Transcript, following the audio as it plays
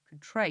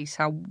could trace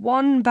how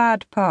one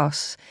bad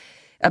pass,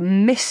 a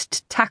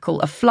missed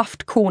tackle, a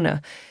fluffed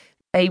corner,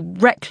 a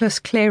reckless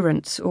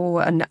clearance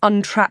or an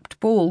untrapped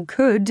ball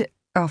could,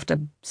 after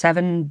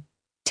 7,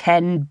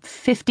 10,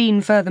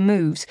 15 further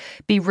moves,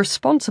 be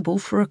responsible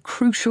for a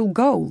crucial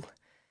goal.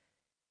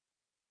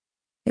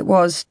 It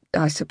was,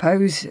 I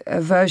suppose,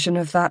 a version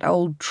of that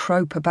old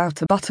trope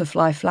about a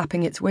butterfly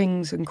flapping its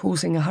wings and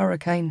causing a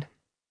hurricane,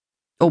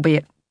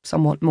 albeit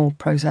somewhat more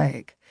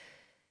prosaic.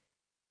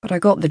 But I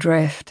got the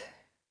drift.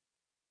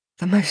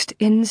 The most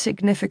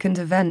insignificant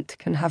event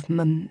can have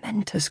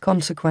momentous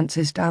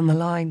consequences down the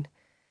line.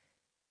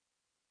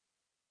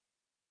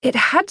 It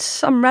had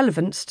some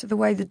relevance to the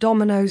way the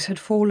dominoes had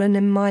fallen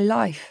in my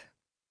life.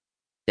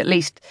 At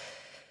least,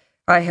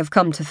 I have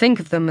come to think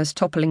of them as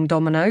toppling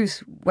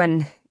dominoes,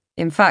 when,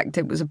 in fact,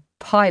 it was a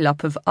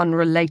pile-up of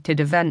unrelated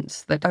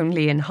events that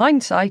only in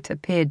hindsight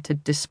appeared to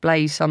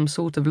display some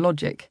sort of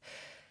logic.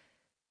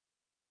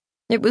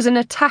 It was an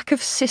attack of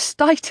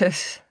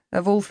cystitis,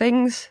 of all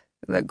things,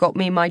 that got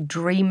me my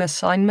dream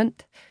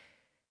assignment,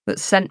 that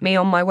sent me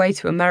on my way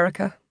to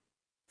America,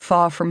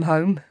 far from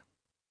home.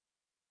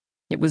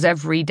 It was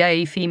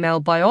everyday female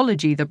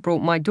biology that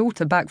brought my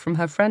daughter back from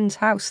her friend's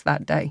house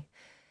that day.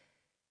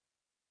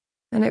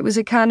 And it was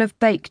a can of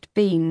baked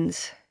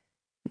beans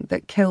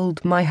that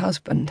killed my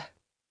husband.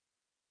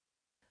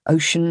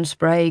 Ocean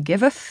spray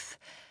giveth,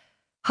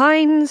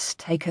 Heinz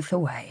taketh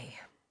away.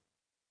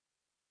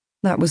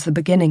 That was the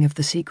beginning of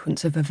the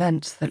sequence of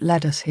events that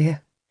led us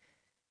here,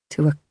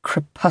 to a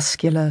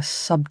crepuscular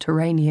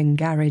subterranean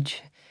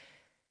garage.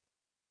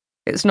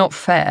 It's not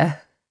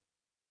fair,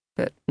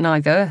 but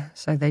neither,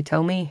 so they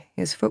tell me,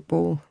 is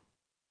football.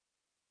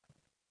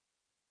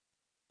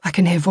 I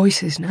can hear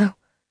voices now,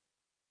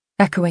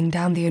 echoing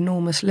down the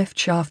enormous lift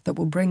shaft that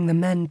will bring the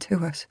men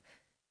to us.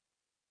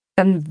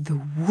 Then the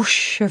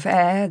whoosh of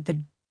air,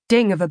 the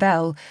ding of a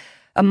bell,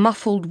 a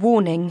muffled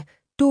warning,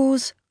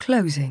 doors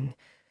closing,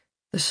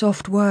 the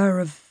soft whir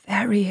of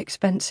very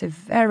expensive,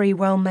 very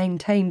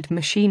well-maintained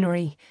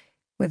machinery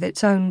with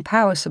its own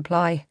power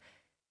supply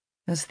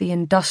as the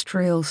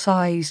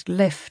industrial-sized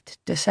lift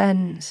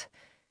descends.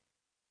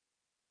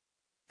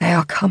 They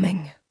are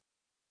coming.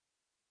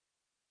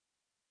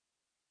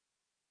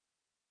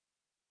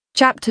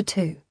 Chapter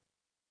 2.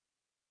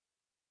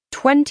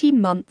 20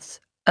 months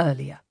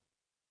earlier.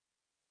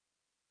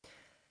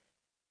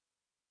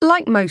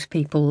 Like most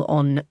people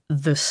on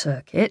the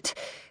circuit,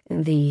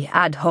 the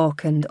ad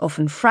hoc and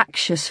often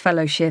fractious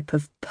fellowship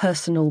of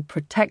personal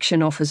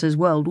protection officers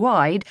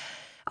worldwide,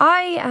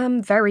 I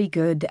am very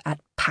good at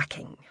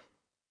packing.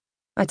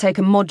 I take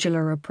a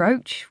modular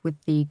approach, with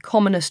the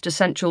commonest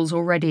essentials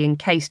already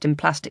encased in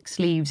plastic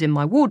sleeves in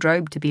my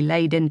wardrobe to be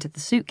laid into the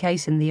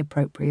suitcase in the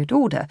appropriate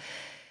order.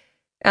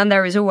 And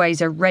there is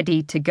always a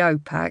ready-to-go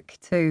pack,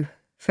 too,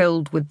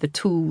 filled with the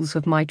tools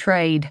of my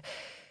trade.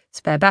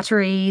 Spare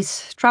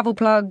batteries, travel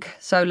plug,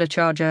 solar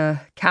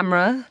charger,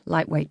 camera,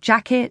 lightweight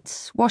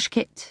jackets, wash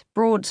kit,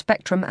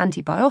 broad-spectrum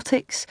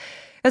antibiotics,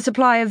 a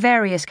supply of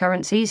various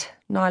currencies,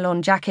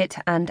 nylon jacket,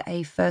 and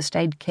a first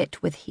aid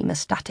kit with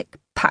hemostatic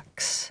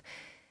packs.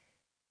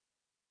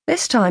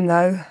 This time,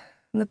 though,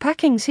 the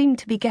packing seemed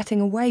to be getting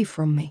away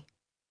from me.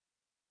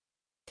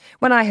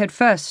 When I had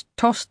first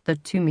tossed the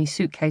to-me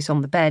suitcase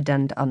on the bed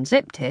and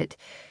unzipped it,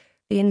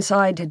 the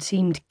inside had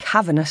seemed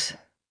cavernous.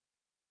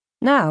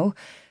 Now,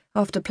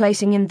 after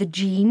placing in the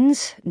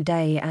jeans,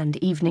 day and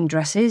evening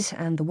dresses,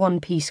 and the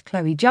one-piece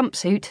Chloe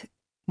jumpsuit,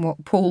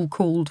 what Paul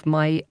called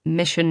my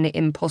Mission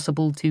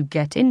Impossible to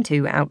Get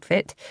Into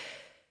outfit,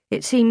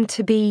 it seemed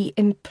to be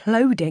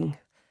imploding,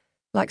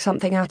 like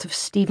something out of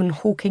Stephen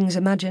Hawking's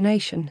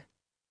imagination.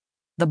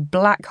 The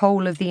black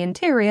hole of the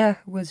interior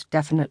was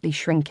definitely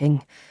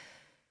shrinking.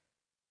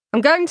 "I'm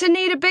going to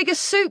need a bigger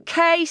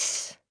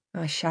suitcase,"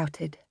 I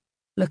shouted,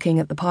 looking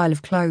at the pile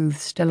of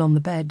clothes still on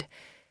the bed.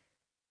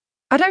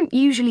 I don't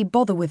usually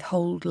bother with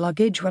hold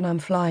luggage when I'm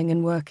flying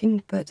and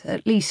working, but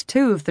at least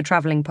 2 of the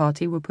travelling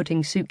party were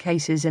putting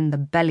suitcases in the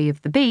belly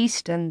of the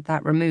beast, and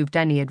that removed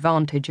any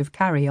advantage of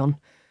carry-on.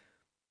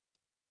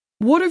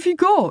 "What have you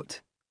got?"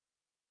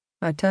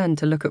 I turned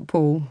to look at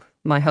Paul,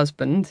 my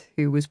husband,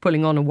 who was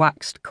pulling on a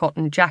waxed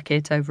cotton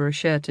jacket over a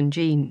shirt and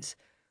jeans.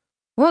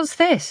 "What's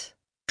this?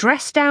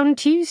 Dress down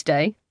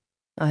Tuesday?"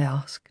 I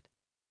asked.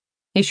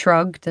 He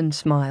shrugged and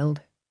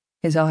smiled,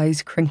 his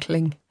eyes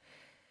crinkling.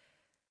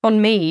 On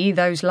me,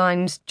 those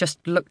lines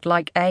just looked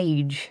like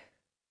age.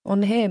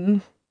 On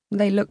him,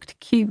 they looked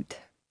cute.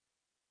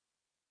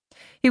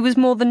 He was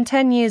more than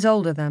 10 years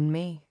older than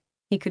me.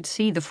 He could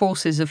see the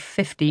forces of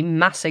 50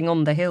 massing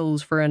on the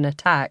hills for an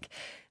attack,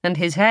 and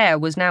his hair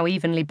was now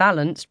evenly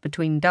balanced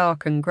between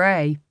dark and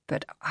grey,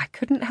 but I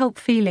couldn't help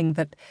feeling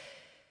that,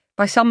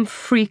 by some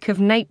freak of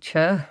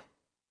nature,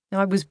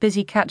 I was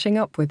busy catching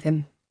up with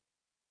him.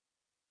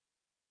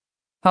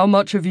 "How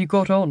much have you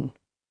got on?"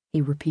 he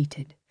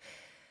repeated.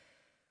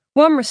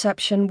 "1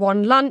 reception,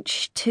 1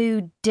 lunch,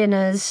 2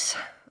 dinners,"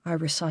 I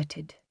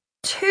recited.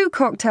 2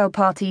 cocktail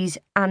parties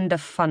and a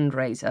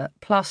fundraiser,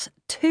 plus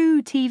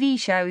 2 TV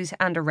shows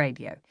and a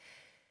radio.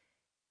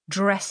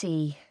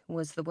 Dressy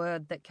was the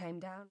word that came down.